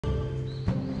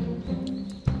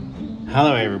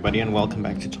Hello everybody and welcome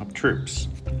back to Top Troops.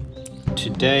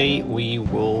 Today we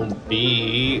will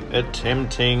be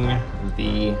attempting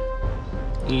the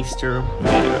Easter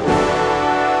Meadow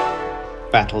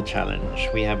Battle Challenge.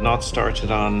 We have not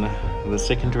started on the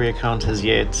secondary account as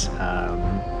yet, so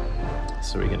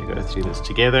we're going to go through this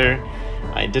together.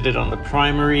 I did it on the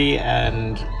primary,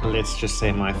 and let's just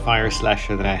say my fire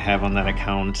slasher that I have on that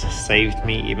account saved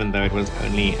me, even though it was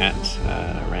only at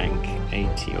rank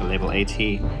 80 or level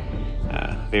 80.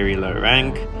 Very low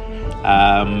rank,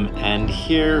 and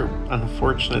here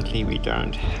unfortunately we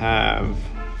don't have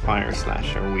fire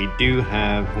slasher. We do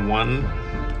have one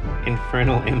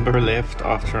infernal ember left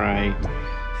after I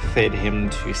fed him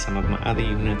to some of my other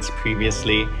units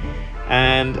previously,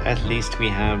 and at least we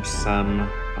have some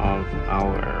of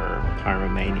our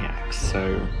pyromaniacs.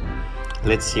 So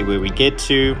let's see where we get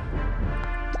to,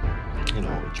 and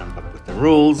I'll jump up with the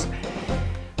rules.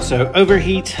 So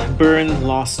overheat, burn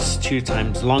lasts 2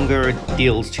 times longer,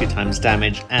 deals 2 times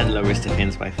damage, and lowers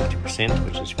defense by 50%,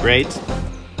 which is great.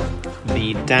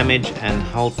 The damage and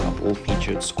health of all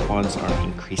featured squads are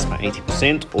increased by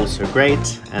 80%, also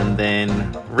great. And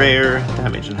then rare,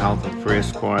 damage and health of rare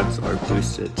squads are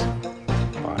boosted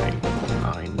by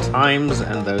 9 times,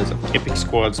 and those of epic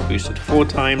squads boosted 4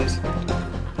 times.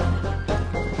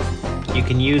 You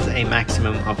can use a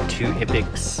maximum of 2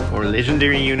 epics or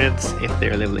legendary units. If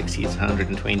their level exceeds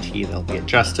 120, they'll be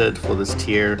adjusted for this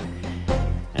tier.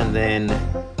 And then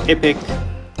epic,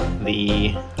 the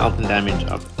health and damage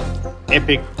of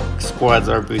epic squads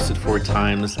are boosted 4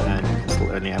 times, and you can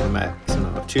still only have a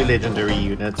maximum of 2 legendary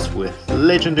units. With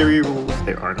legendary rules,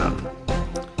 there are none.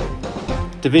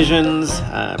 Divisions,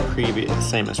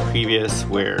 same as previous,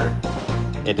 where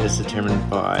it is determined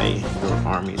by your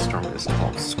army's strongest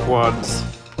 12 squads.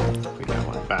 If we go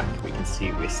one back, we can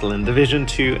see we're still in Division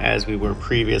 2 as we were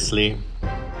previously.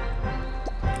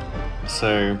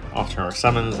 So after our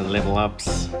summons and level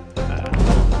ups,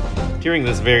 during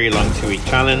this very long 2-week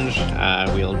challenge,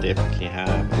 we'll definitely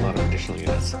have a lot of additional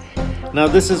units. Now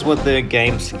this is what the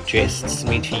game suggests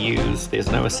me to use. There's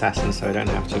no assassin, so I don't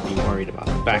have to be worried about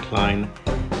the backline.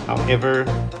 However,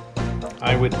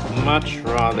 I would much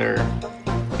rather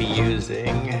be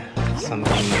using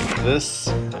something like this,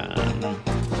 and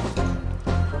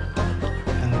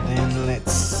then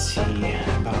let's see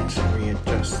about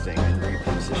readjusting and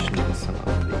repositioning some of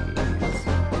these.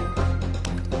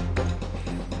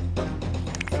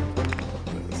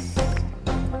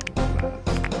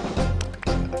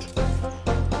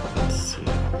 Let's see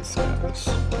how this goes.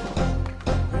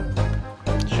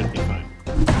 Should be fine.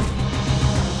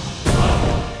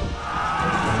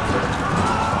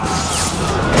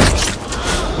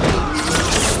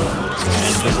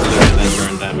 Just a little bit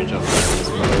burn damage up there as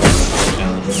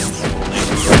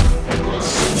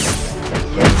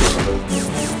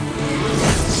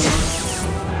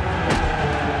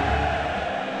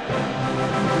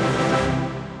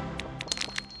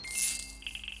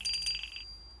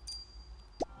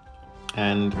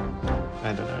And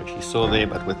I don't know if you saw there,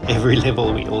 but with every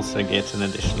level we also get an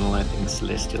additional, I think,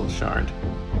 Celestial Shard.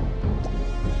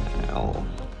 I'll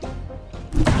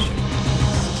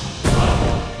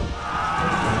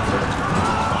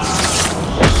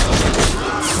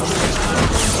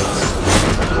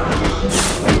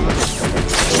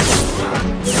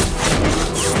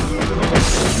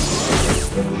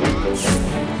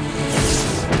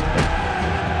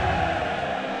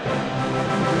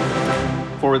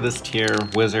for this tier,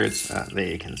 wizards, there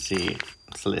you can see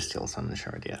Celestial Summon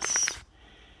Shard, yes.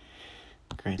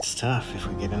 Great stuff. If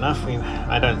we get enough,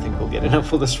 I don't think we'll get enough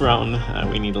for this round.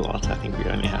 We need a lot. I think we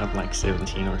only have like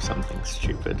 17 or something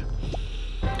stupid.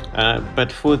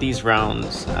 But for these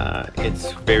rounds,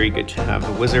 it's very good to have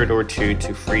a wizard or 2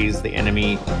 to freeze the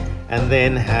enemy, and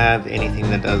then have anything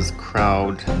that does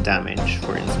crowd damage.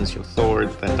 For instance, your Thor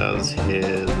that does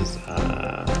his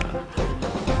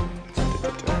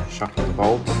Shock of the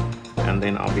Bolt, and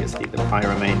then obviously the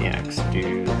Pyromaniacs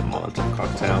do the Molotov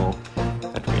Cocktail.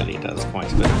 That really does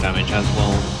quite a bit of damage as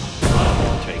well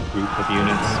to a group of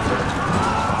units.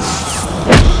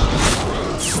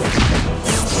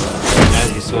 As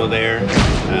you saw there, all of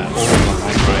the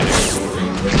Hydra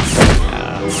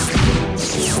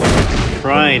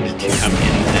tried to come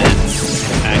in and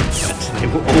attack, but they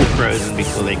were all frozen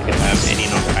before they could have any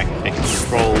knockback effect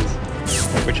controls,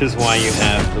 which is why you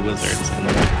have the wizards and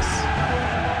the mix.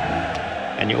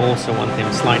 And you also want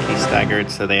them slightly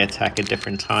staggered so they attack at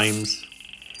different times.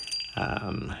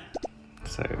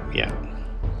 So yeah.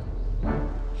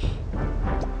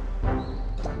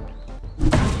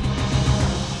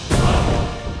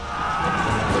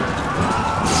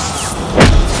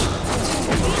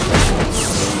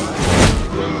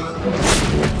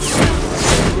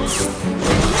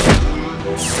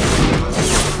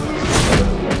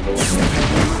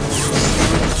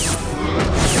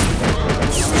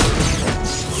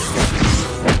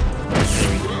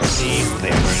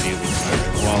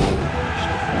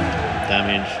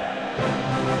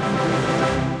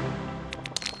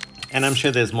 And I'm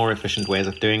sure there's more efficient ways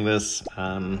of doing this.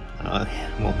 I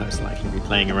will most likely be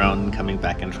playing around and coming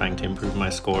back and trying to improve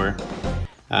my score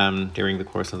during the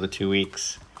course of the 2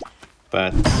 weeks.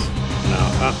 But no,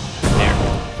 there.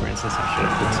 For instance, I should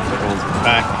have put some trolls in the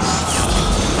back.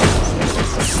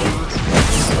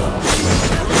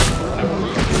 Never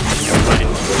mind.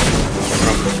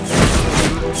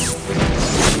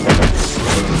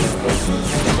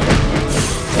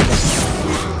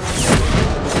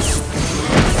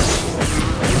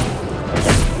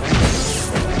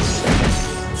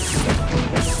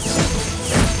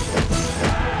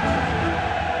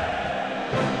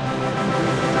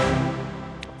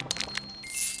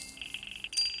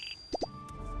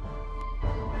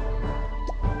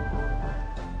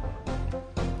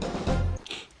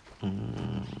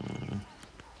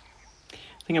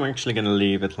 I think I'm actually going to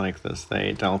leave it like this.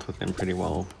 They dealt with them pretty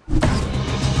well.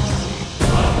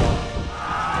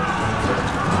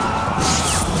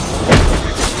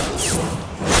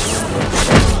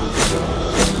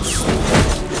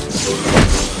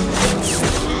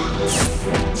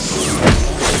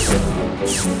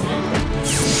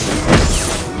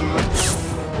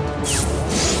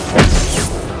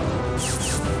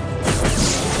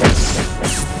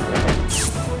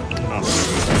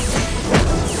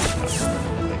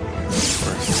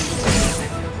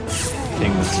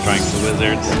 Strikes the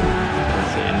wizards towards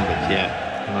the end, but yeah,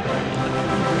 I'm not really liking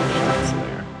the shots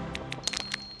there.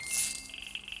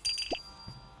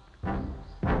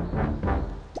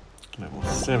 Level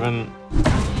 7.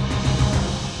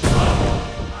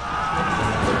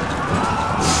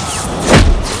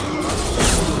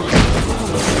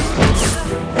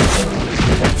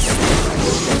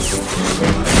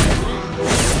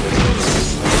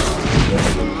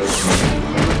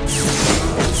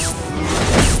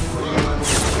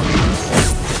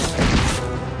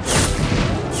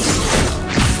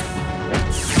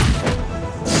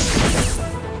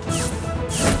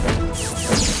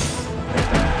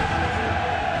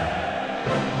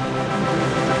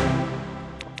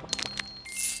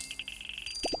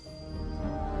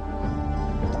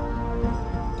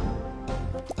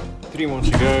 More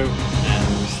to go, and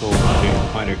we're still doing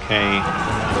quite okay.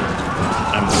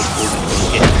 I'm hopeful that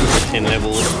we'll get to the 10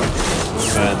 levels,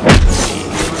 but let's see.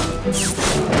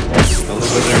 Still the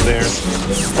wizard there.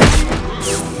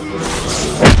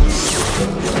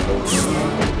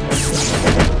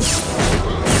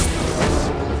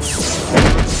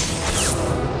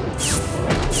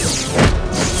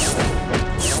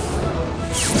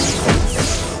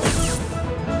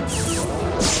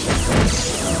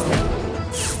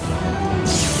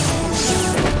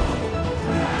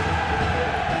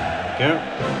 Go.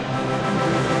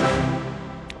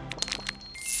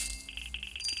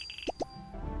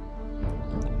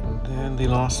 And then the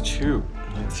last 2.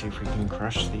 Let's see if we can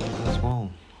crush these as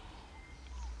well.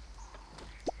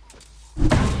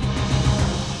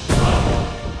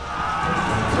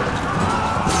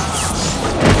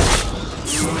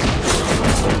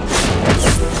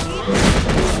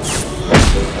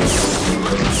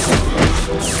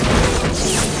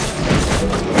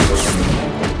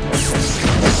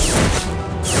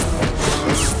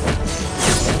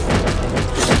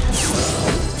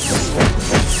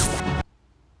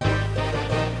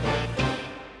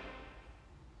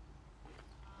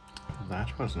 That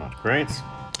was not great,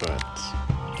 but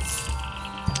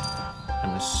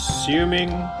I'm assuming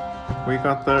we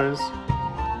got those.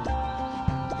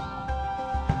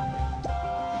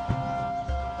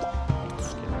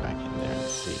 Let's get back in there and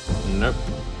see. Nope,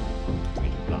 we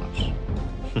did not.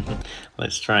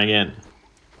 Let's try again.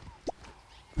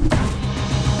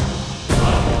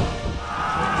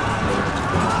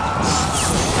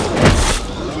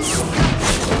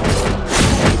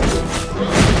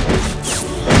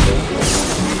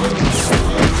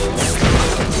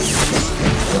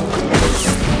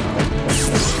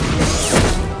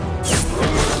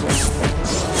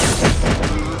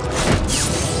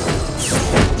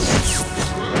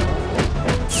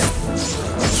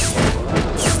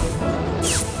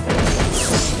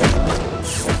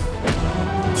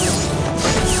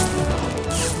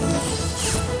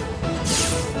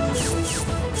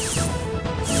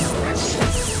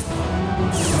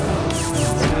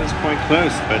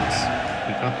 Close, but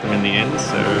we got them in the end,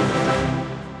 so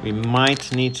we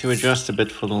might need to adjust a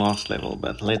bit for the last level,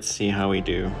 but let's see how we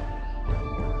do.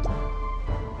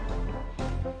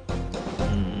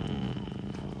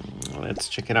 Let's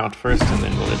check it out first and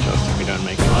then we'll adjust if we don't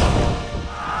make it.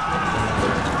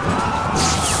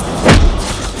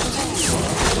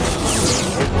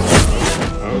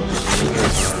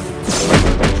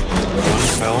 One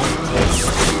fell.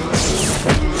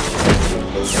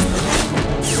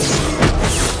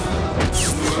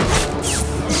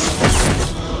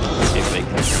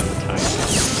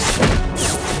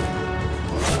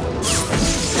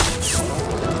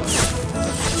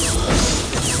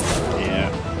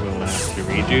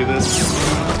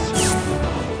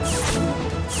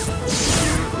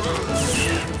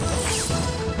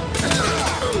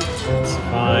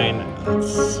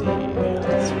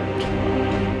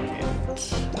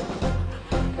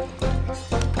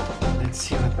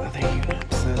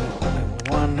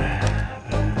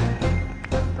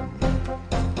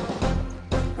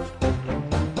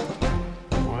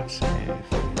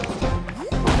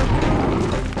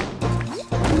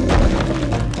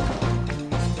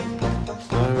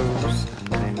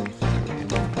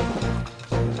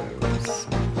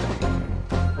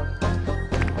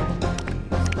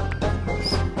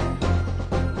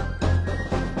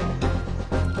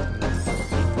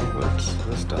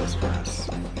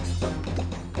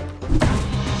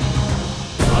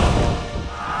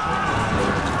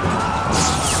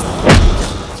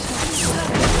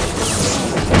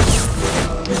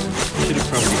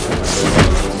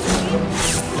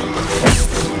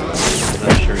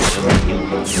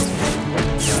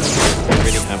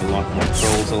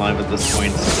 this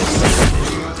point, so let's see.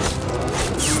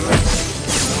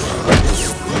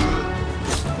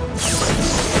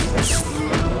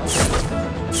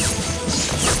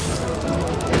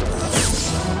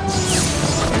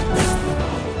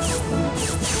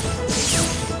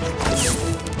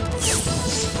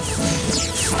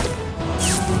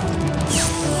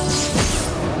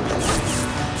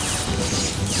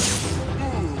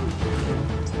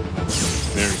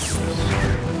 Very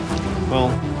close. Well,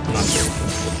 not very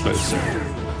close, but closer.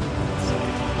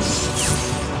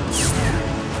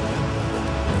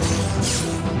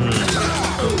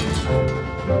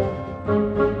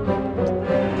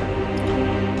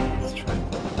 Let's try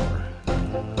one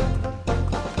more.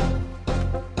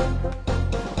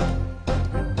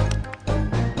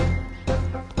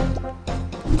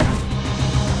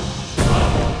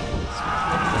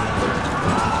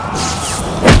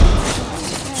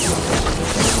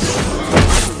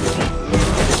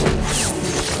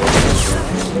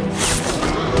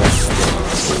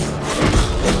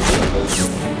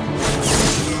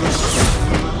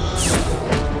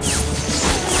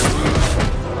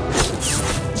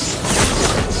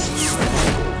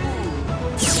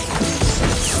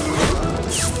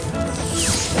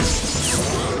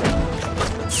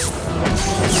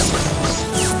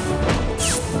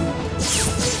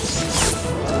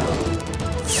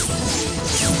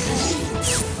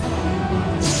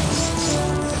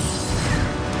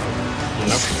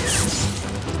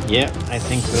 Yeah, I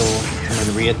think we'll come and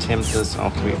reattempt this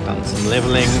after we've done some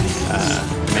leveling.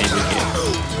 Maybe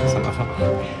get some of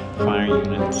our fire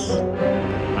units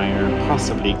higher,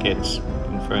 possibly get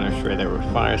Inferno Shredder or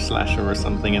Fire Slasher or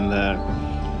something in the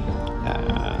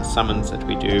summons that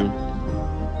we do.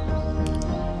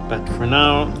 But for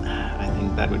now, I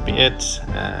think that would be it.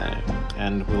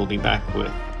 And we'll be back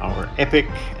with our epic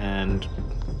and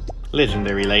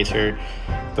legendary later.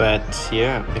 But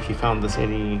yeah, if you found this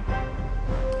any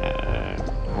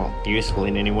useful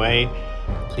in any way,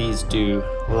 please do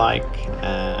like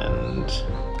and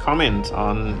comment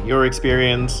on your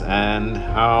experience and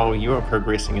how you are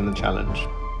progressing in the challenge.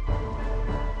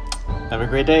 Have a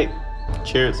great day.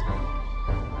 Cheers.